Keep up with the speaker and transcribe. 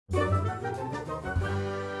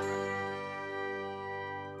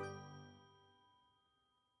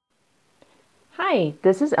Hi,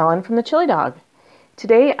 this is Ellen from the Chili Dog.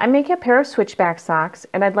 Today I'm making a pair of switchback socks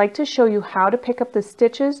and I'd like to show you how to pick up the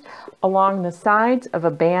stitches along the sides of a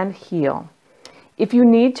band heel. If you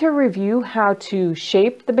need to review how to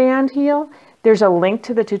shape the band heel, there's a link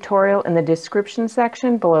to the tutorial in the description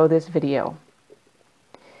section below this video.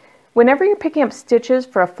 Whenever you're picking up stitches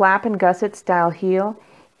for a flap and gusset style heel,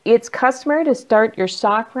 it's customary to start your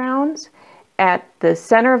sock rounds at the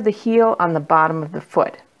center of the heel on the bottom of the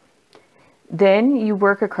foot. Then you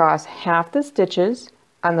work across half the stitches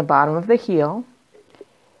on the bottom of the heel,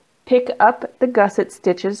 pick up the gusset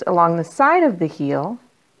stitches along the side of the heel,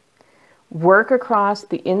 work across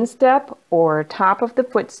the instep or top of the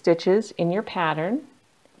foot stitches in your pattern,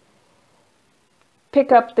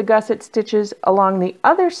 pick up the gusset stitches along the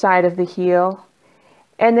other side of the heel,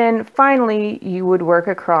 and then finally you would work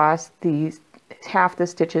across half the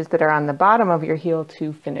stitches that are on the bottom of your heel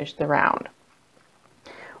to finish the round.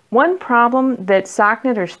 One problem that sock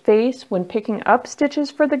knitters face when picking up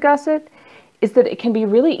stitches for the gusset is that it can be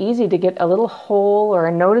really easy to get a little hole or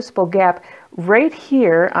a noticeable gap right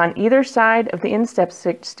here on either side of the instep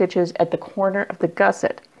stitches at the corner of the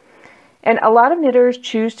gusset. And a lot of knitters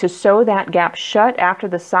choose to sew that gap shut after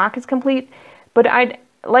the sock is complete, but I'd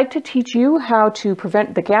like to teach you how to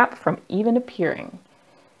prevent the gap from even appearing.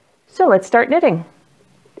 So let's start knitting.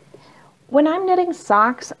 When I'm knitting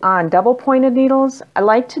socks on double pointed needles, I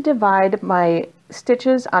like to divide my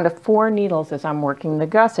stitches onto 4 needles as I'm working the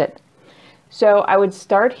gusset. So I would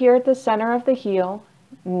start here at the center of the heel,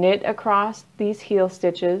 knit across these heel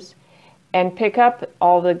stitches, and pick up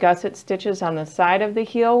all the gusset stitches on the side of the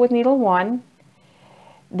heel with needle 1.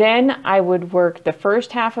 Then I would work the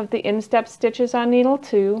first half of the instep stitches on needle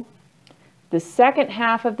 2, the second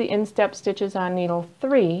half of the instep stitches on needle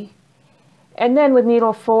 3, and then with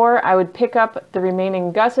needle 4 I would pick up the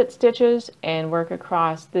remaining gusset stitches and work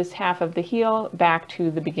across this half of the heel back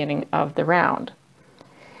to the beginning of the round.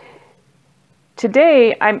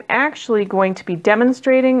 Today I'm actually going to be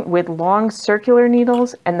demonstrating with long circular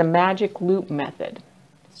needles and the magic loop method.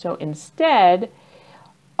 So instead,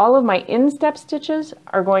 all of my instep stitches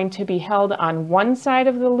are going to be held on one side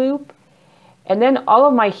of the loop, and then all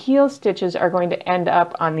of my heel stitches are going to end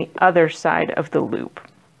up on the other side of the loop.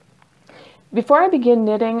 Before I begin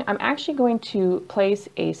knitting, I'm actually going to place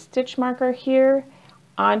a stitch marker here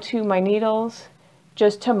onto my needles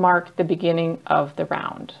just to mark the beginning of the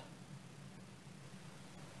round.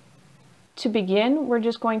 To begin, we're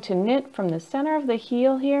just going to knit from the center of the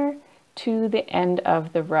heel here to the end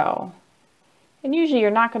of the row. And usually you're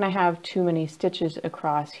not going to have too many stitches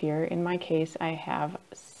across here. In my case, I have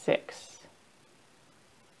 6.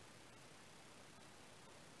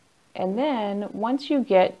 And then once you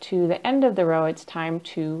get to the end of the row, it's time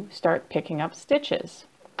to start picking up stitches.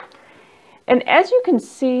 And as you can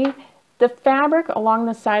see, the fabric along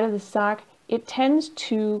the side of the sock, it tends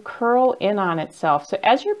to curl in on itself. So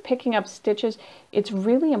as you're picking up stitches, it's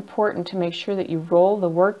really important to make sure that you roll the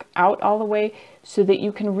work out all the way so that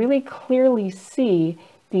you can really clearly see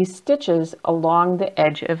these stitches along the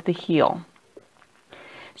edge of the heel.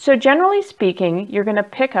 So generally speaking, you're going to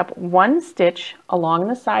pick up 1 stitch along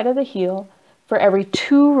the side of the heel for every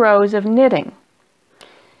 2 rows of knitting.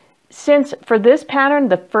 Since for this pattern,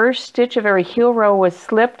 the first stitch of every heel row was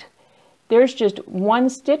slipped, there's just 1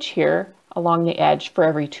 stitch here along the edge for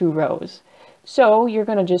every 2 rows. So you're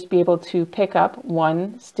going to just be able to pick up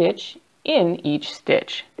 1 stitch in each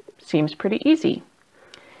stitch. Seems pretty easy.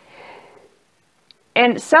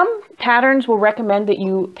 And some patterns will recommend that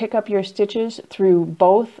you pick up your stitches through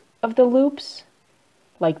both of the loops,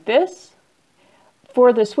 like this.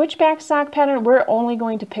 For the switchback sock pattern, we're only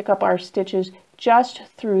going to pick up our stitches just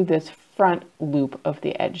through this front loop of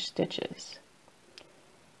the edge stitches.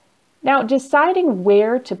 Now, deciding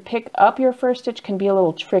where to pick up your first stitch can be a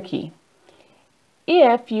little tricky.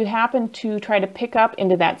 If you happen to try to pick up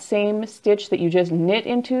into that same stitch that you just knit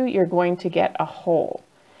into, you're going to get a hole.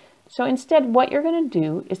 So instead, what you're going to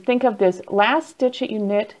do is think of this last stitch that you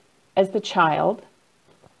knit as the child.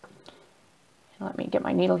 Let me get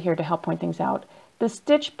my needle here to help point things out. The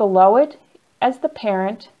stitch below it as the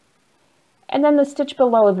parent, and then the stitch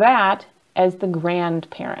below that as the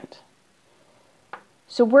grandparent.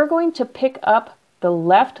 So we're going to pick up the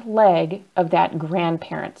left leg of that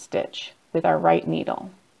grandparent stitch with our right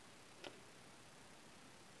needle.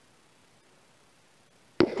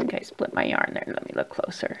 I think I split my yarn there. Let me look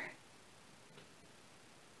closer.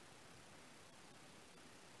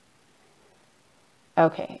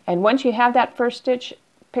 Okay, and once you have that first stitch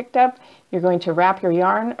picked up, you're going to wrap your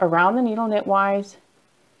yarn around the needle knitwise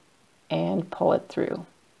and pull it through.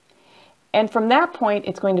 And from that point,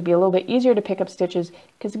 it's going to be a little bit easier to pick up stitches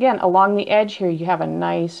because, again, along the edge here, you have a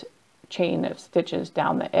nice chain of stitches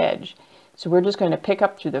down the edge. So we're just going to pick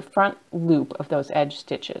up through the front loop of those edge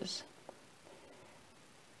stitches.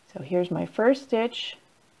 So here's my first stitch.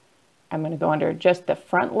 I'm going to go under just the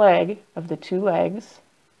front leg of the two legs,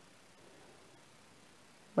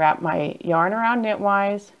 wrap my yarn around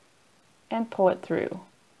knitwise, and pull it through.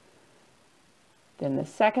 Then the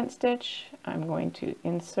second stitch, I'm going to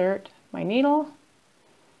insert my needle,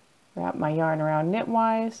 wrap my yarn around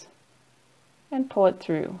knitwise, and pull it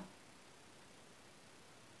through.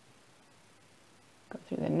 Go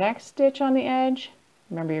through the next stitch on the edge.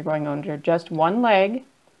 Remember, you're going under just one leg.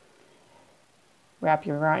 Wrap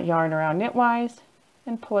your yarn around knitwise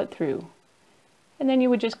and pull it through. And then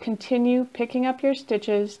you would just continue picking up your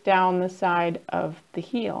stitches down the side of the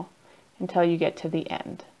heel until you get to the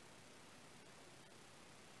end.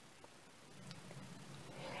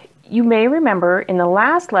 You may remember in the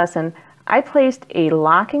last lesson, I placed a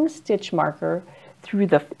locking stitch marker through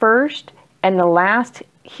the first and the last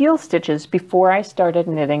heel stitches before I started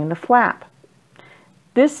knitting the flap.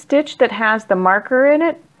 This stitch that has the marker in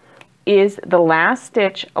it is the last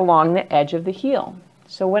stitch along the edge of the heel.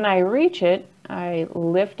 So when I reach it, I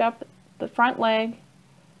lift up the front leg,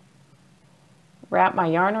 wrap my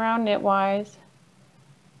yarn around knitwise,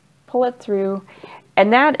 pull it through,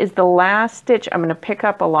 and that is the last stitch I'm going to pick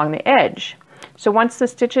up along the edge. So once the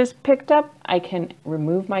stitch is picked up, I can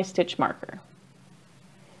remove my stitch marker.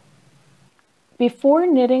 Before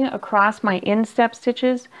knitting across my instep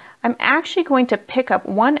stitches, I'm actually going to pick up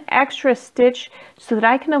one extra stitch so that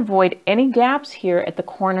I can avoid any gaps here at the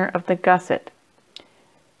corner of the gusset.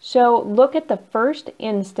 So look at the first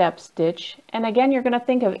instep stitch, and again you're going to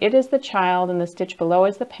think of it as the child and the stitch below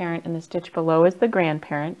is the parent and the stitch below is the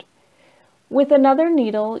grandparent. With another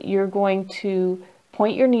needle, you're going to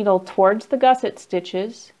point your needle towards the gusset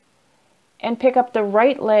stitches and pick up the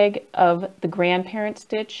right leg of the grandparent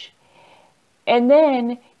stitch. And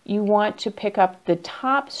then you want to pick up the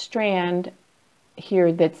top strand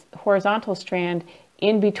here, that's horizontal strand,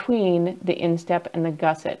 in between the instep and the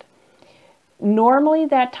gusset. Normally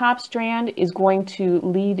that top strand is going to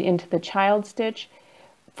lead into the child stitch.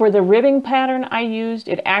 For the ribbing pattern I used,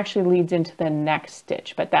 it actually leads into the next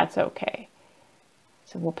stitch, but that's okay.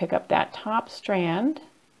 So we'll pick up that top strand.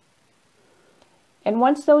 And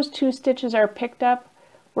once those two stitches are picked up,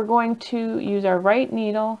 we're going to use our right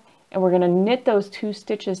needle and we're going to knit those two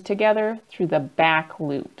stitches together through the back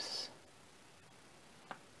loops.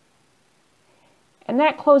 And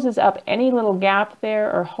that closes up any little gap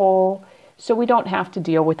there or hole, so we don't have to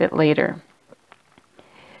deal with it later.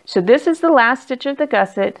 So this is the last stitch of the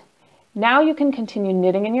gusset. Now you can continue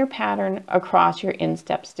knitting in your pattern across your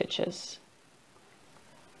instep stitches.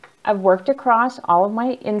 I've worked across all of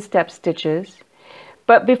my instep stitches,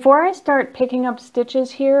 but before I start picking up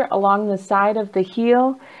stitches here along the side of the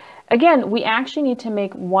heel, again, we actually need to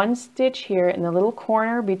make one stitch here in the little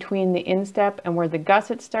corner between the instep and where the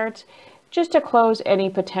gusset starts, just to close any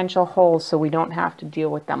potential holes so we don't have to deal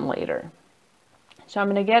with them later. So I'm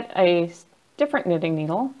going to get a different knitting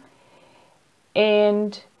needle,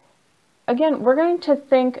 and again, we're going to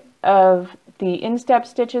think of the instep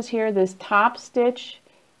stitches here. This top stitch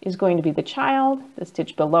is going to be the child, the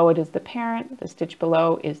stitch below it is the parent, the stitch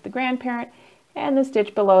below is the grandparent, and the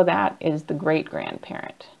stitch below that is the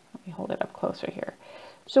great-grandparent. Let me hold it up closer here.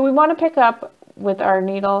 So we want to pick up with our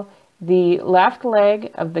needle the left leg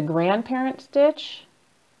of the grandparent stitch,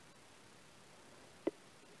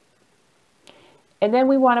 and then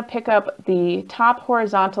we want to pick up the top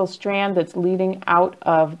horizontal strand that's leading out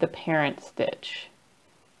of the parent stitch.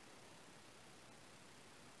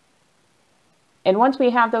 And once we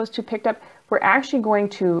have those two picked up, we're actually going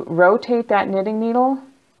to rotate that knitting needle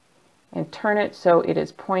and turn it so it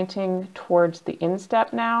is pointing towards the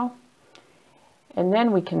instep now. And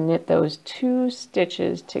then we can knit those two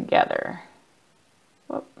stitches together.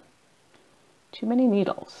 Whoop, too many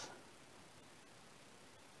needles.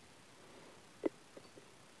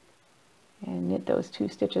 And knit those two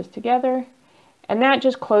stitches together. And that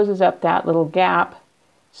just closes up that little gap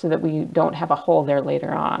so that we don't have a hole there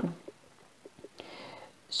later on.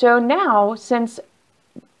 So now, since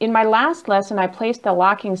in my last lesson I placed the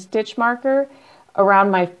locking stitch marker around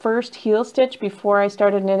my first heel stitch before I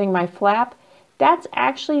started knitting my flap, that's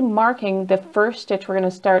actually marking the first stitch we're going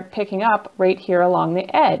to start picking up right here along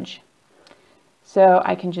the edge. So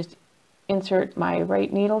I can just insert my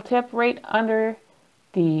right needle tip right under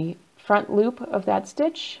the front loop of that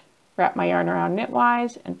stitch, wrap my yarn around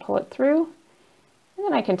knitwise and pull it through, and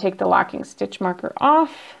then I can take the locking stitch marker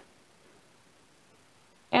off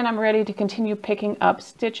And I'm ready to continue picking up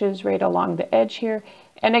stitches right along the edge here.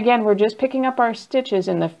 And again, we're just picking up our stitches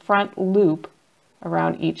in the front loop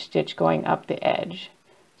around each stitch going up the edge.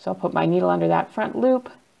 So I'll put my needle under that front loop,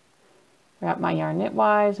 wrap my yarn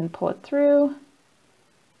knitwise and pull it through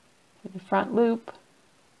the front loop,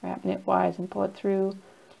 wrap knitwise and pull it through,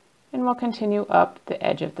 and we'll continue up the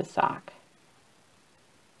edge of the sock.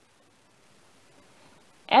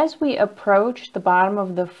 As we approach the bottom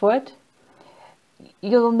of the foot,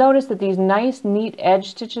 you'll notice that these nice neat edge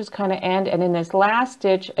stitches kind of end, and in this last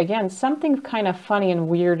stitch, again, something kind of funny and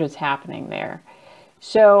weird is happening there.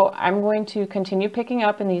 So I'm going to continue picking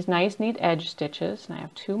up in these nice neat edge stitches, and I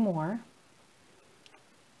have 2 more.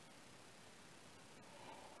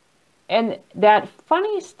 And that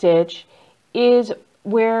funny stitch is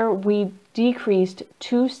where we decreased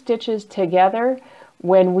 2 stitches together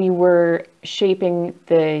when we were shaping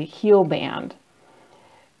the heel band.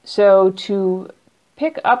 So to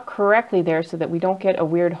pick up correctly there so that we don't get a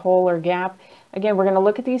weird hole or gap, again, we're going to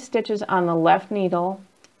look at these stitches on the left needle.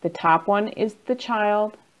 The top one is the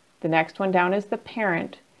child, the next one down is the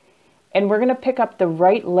parent, and we're going to pick up the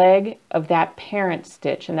right leg of that parent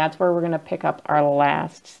stitch, and that's where we're going to pick up our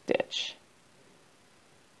last stitch.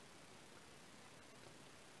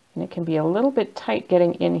 And it can be a little bit tight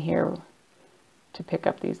getting in here to pick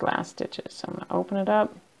up these last stitches. So I'm going to open it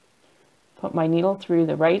up, put my needle through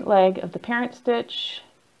the right leg of the parent stitch,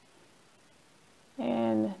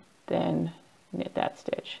 and then knit that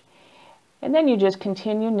stitch. And then you just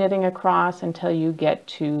continue knitting across until you get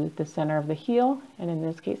to the center of the heel. And in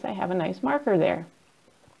this case, I have a nice marker there.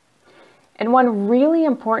 And one really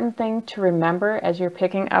important thing to remember as you're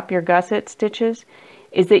picking up your gusset stitches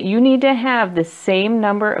is that you need to have the same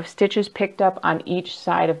number of stitches picked up on each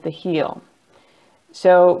side of the heel.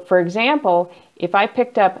 So for example, if I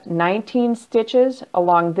picked up 19 stitches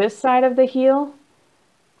along this side of the heel,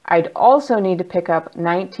 I'd also need to pick up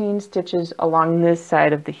 19 stitches along this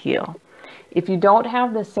side of the heel. If you don't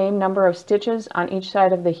have the same number of stitches on each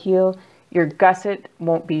side of the heel, your gusset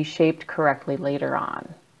won't be shaped correctly later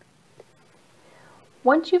on.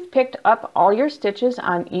 Once you've picked up all your stitches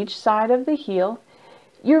on each side of the heel,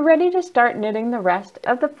 you're ready to start knitting the rest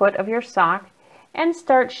of the foot of your sock and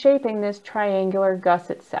start shaping this triangular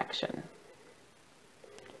gusset section.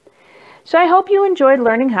 So I hope you enjoyed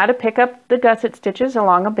learning how to pick up the gusset stitches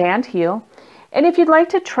along a band heel. And if you'd like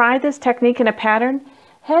to try this technique in a pattern,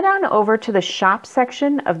 head on over to the shop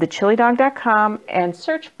section of thechilidog.com and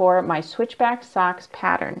search for my Switchback Socks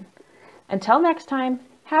pattern. Until next time,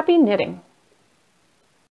 happy knitting!